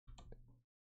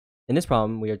In this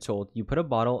problem, we are told you put a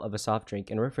bottle of a soft drink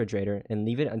in a refrigerator and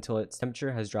leave it until its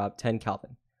temperature has dropped 10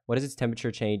 Kelvin. What is its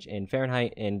temperature change in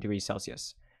Fahrenheit and degrees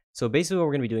Celsius? So basically what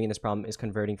we're going to be doing in this problem is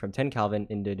converting from 10 Kelvin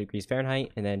into degrees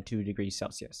Fahrenheit and then 2 degrees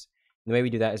Celsius. And the way we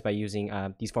do that is by using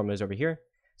these formulas over here.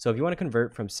 So if you want to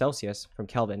convert from Celsius, from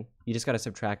Kelvin, you just got to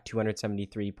subtract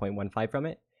 273.15 from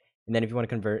it. And then if you want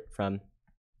to convert from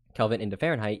Kelvin into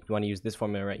Fahrenheit, you want to use this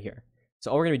formula right here.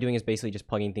 So all we're going to be doing is basically just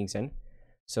plugging things in.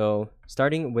 So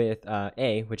starting with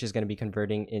A, which is going to be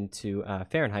converting into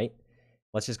Fahrenheit,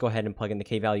 let's just go ahead and plug in the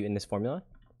K value in this formula.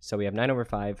 So we have 9 over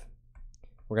 5.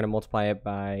 We're going to multiply it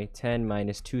by 10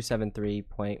 minus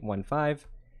 273.15,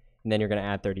 and then you're going to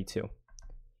add 32.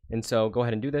 And so go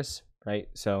ahead and do this, right?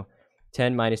 So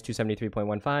 10 minus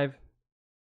 273.15,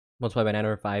 multiply by 9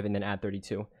 over 5, and then add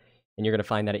 32. And you're going to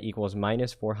find that it equals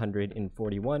minus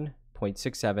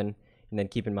 441.67, and then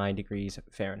keep in mind degrees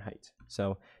Fahrenheit.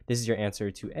 So this is your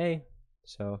answer to A.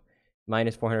 So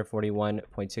minus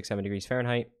 441.67 degrees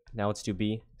Fahrenheit. Now let's do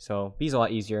B. So B is a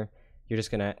lot easier. You're just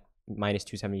going to minus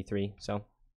 273. So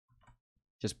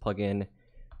just plug in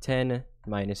 10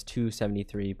 minus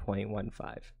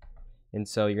 273.15. And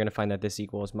so you're going to find that this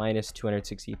equals minus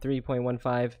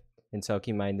 263.15. And so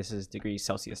keep in mind this is degrees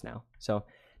Celsius now. So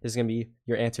this is going to be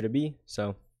your answer to B.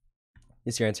 So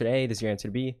this is your answer to A. This is your answer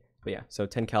to B. But yeah, so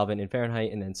 10 Kelvin in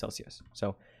Fahrenheit and then Celsius.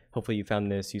 So hopefully you found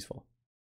this useful.